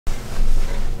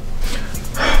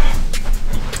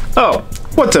Oh,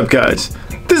 what's up guys?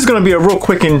 This is going to be a real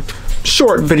quick and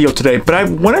short video today, but I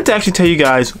wanted to actually tell you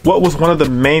guys what was one of the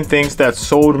main things that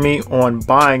sold me on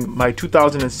buying my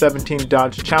 2017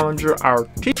 Dodge Challenger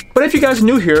RT. But if you guys are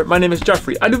new here, my name is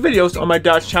Jeffrey. I do videos on my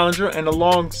Dodge Challenger and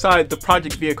alongside the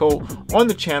project vehicle on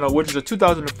the channel, which is a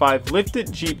 2005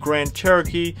 lifted Jeep Grand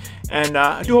Cherokee, and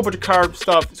I do a whole bunch of car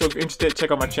stuff, so if you're interested,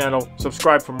 check out my channel,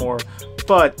 subscribe for more.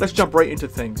 But let's jump right into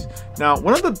things. Now,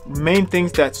 one of the main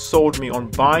things that sold me on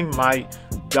buying my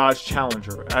Dodge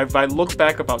Challenger, if I look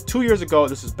back about 2 years ago,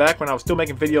 this is back when I was still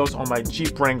making videos on my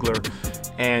Jeep Wrangler,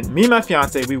 and me and my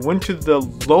fiance, we went to the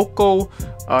local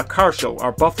car show,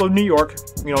 our Buffalo, New York,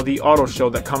 you know, the auto show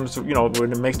that comes, you know,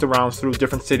 when it makes the rounds through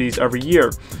different cities every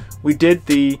year. We did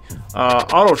the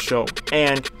auto show,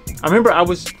 and I remember I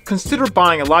was considered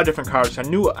buying a lot of different cars. I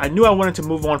knew I wanted to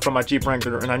move on from my Jeep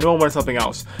Wrangler, and I knew I wanted something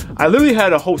else. I literally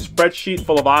had a whole spreadsheet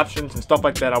full of options and stuff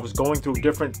like that. I was going through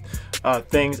different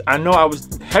things. I know I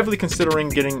was heavily considering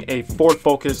getting a Ford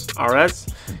Focus RS,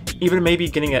 even maybe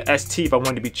getting an ST if I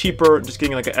wanted to be cheaper. Just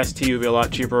getting like a ST would be a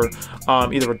lot cheaper.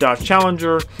 Either a Dodge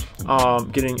Challenger,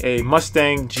 getting a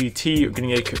Mustang GT, or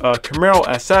getting a Camaro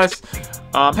SS.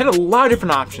 Had a lot of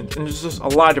different options, and there's just a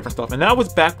lot of different stuff. And that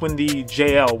was back when the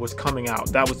JL was coming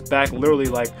out. That was back literally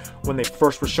like when they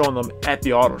first were showing them at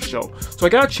the auto show. So I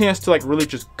got a chance to like really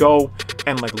just go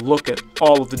and like look at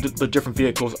all of the different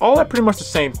vehicles, all at pretty much the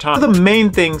same time. One of the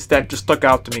main things that just stuck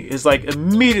out to me is like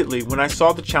immediately when I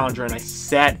saw the Challenger and I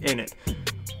sat in it,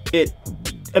 it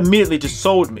immediately just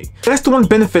sold me. That's the one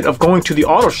benefit of going to the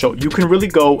auto show. You can really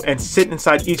go and sit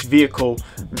inside each vehicle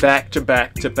back to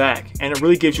back to back, and it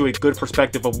really gives you a good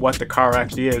perspective of what the car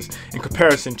actually is in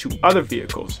comparison to other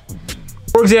vehicles.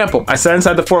 For example, I sat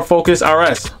inside the Ford Focus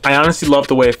RS. I honestly loved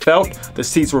the way it felt. The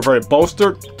seats were very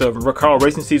bolstered. The Recaro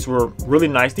racing seats were really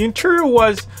nice. The interior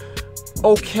was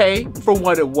okay for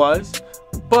what it was,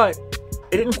 but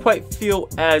it didn't quite feel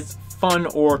as fun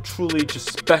or truly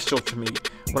just special to me.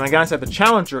 When I got inside the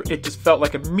Challenger, it just felt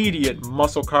like immediate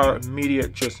muscle car,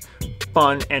 immediate just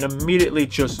fun, and immediately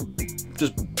just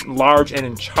large and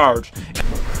in charge.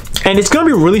 And it's going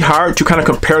to be really hard to kind of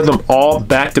compare them all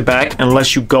back to back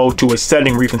unless you go to a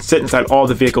setting where you can sit inside all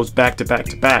the vehicles back to back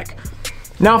to back.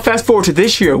 Now fast forward to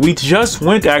this year, we just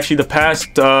went actually the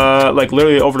past, like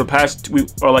literally over the past,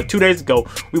 or like 2 days ago,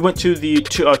 we went to the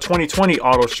 2020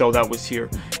 auto show that was here.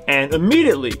 And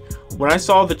immediately, when I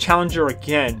saw the Challenger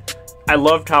again, I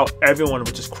loved how everyone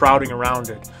was just crowding around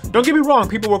it. Don't get me wrong,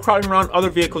 people were crowding around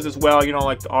other vehicles as well, you know,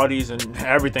 like the Audis and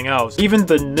everything else. Even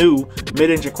the new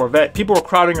mid-engine Corvette, people were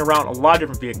crowding around a lot of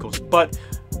different vehicles. But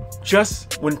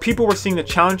just when people were seeing the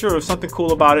Challenger, there was something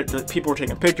cool about it. That people were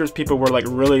taking pictures, people were like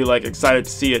really like excited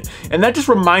to see it. And that just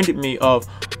reminded me of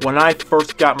when I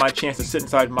first got my chance to sit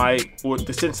inside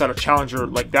a Challenger.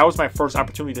 Like that was my first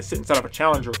opportunity to sit inside of a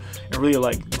Challenger and really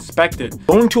like inspect it.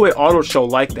 Going to an auto show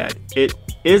like that, it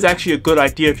is actually a good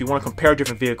idea if you want to compare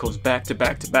different vehicles back to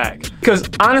back to back. Because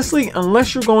honestly,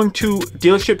 unless you're going to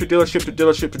dealership to dealership to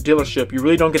dealership to dealership, you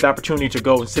really don't get the opportunity to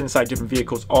go and sit inside different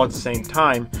vehicles all at the same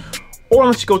time. Or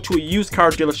unless you go to a used car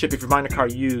dealership, if you're buying a car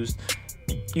used,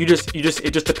 it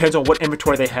just depends on what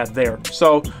inventory they have there.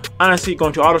 So honestly,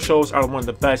 going to auto shows are one of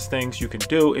the best things you can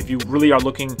do if you really are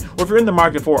looking, or if you're in the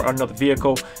market for another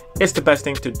vehicle. It's the best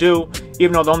thing to do.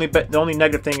 Even though the only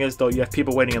negative thing is though you have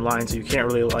people waiting in line, so you can't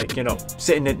really like, you know,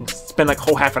 sit in it and spend like a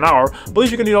whole half an hour. But at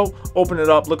least you can, you know, open it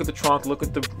up, look at the trunk, look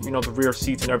at the, you know, the rear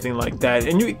seats and everything like that,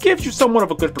 and it gives you somewhat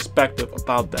of a good perspective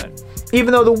about that.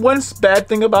 Even though the one bad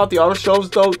thing about the auto shows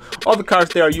though, all the cars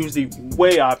there are usually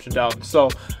way optioned out. So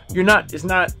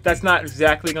that's not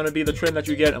exactly going to be the trend that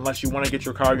you get unless you want to get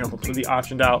your car, you know, completely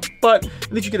optioned out. But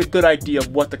at least you get a good idea of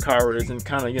what the car is and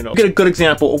kind of, you know, get a good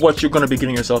example of what you're going to be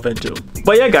getting yourself into.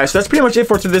 But yeah guys, so that's pretty much it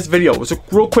for this video. It was a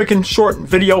real quick and short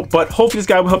video, but hopefully this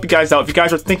guy will help you guys out. If you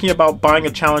guys are thinking about buying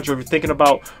a Challenger, if you're thinking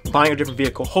about buying a different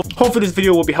vehicle, hopefully this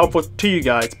video will be helpful to you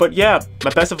guys. But yeah,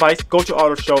 my best advice, go to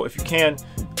auto show if you can.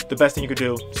 The best thing you could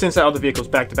do, sit inside all the vehicles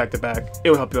back to back to back. It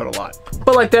will help you out a lot.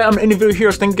 But like that, I'm gonna end the video here.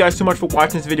 So thank you guys so much for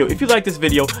watching this video. If you like this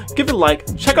video, give it a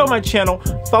like. Check out my channel.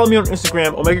 Follow me on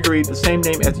Instagram, OmegaGreed, the same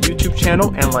name as the YouTube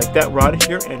channel. And like that, we're out of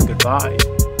here and goodbye.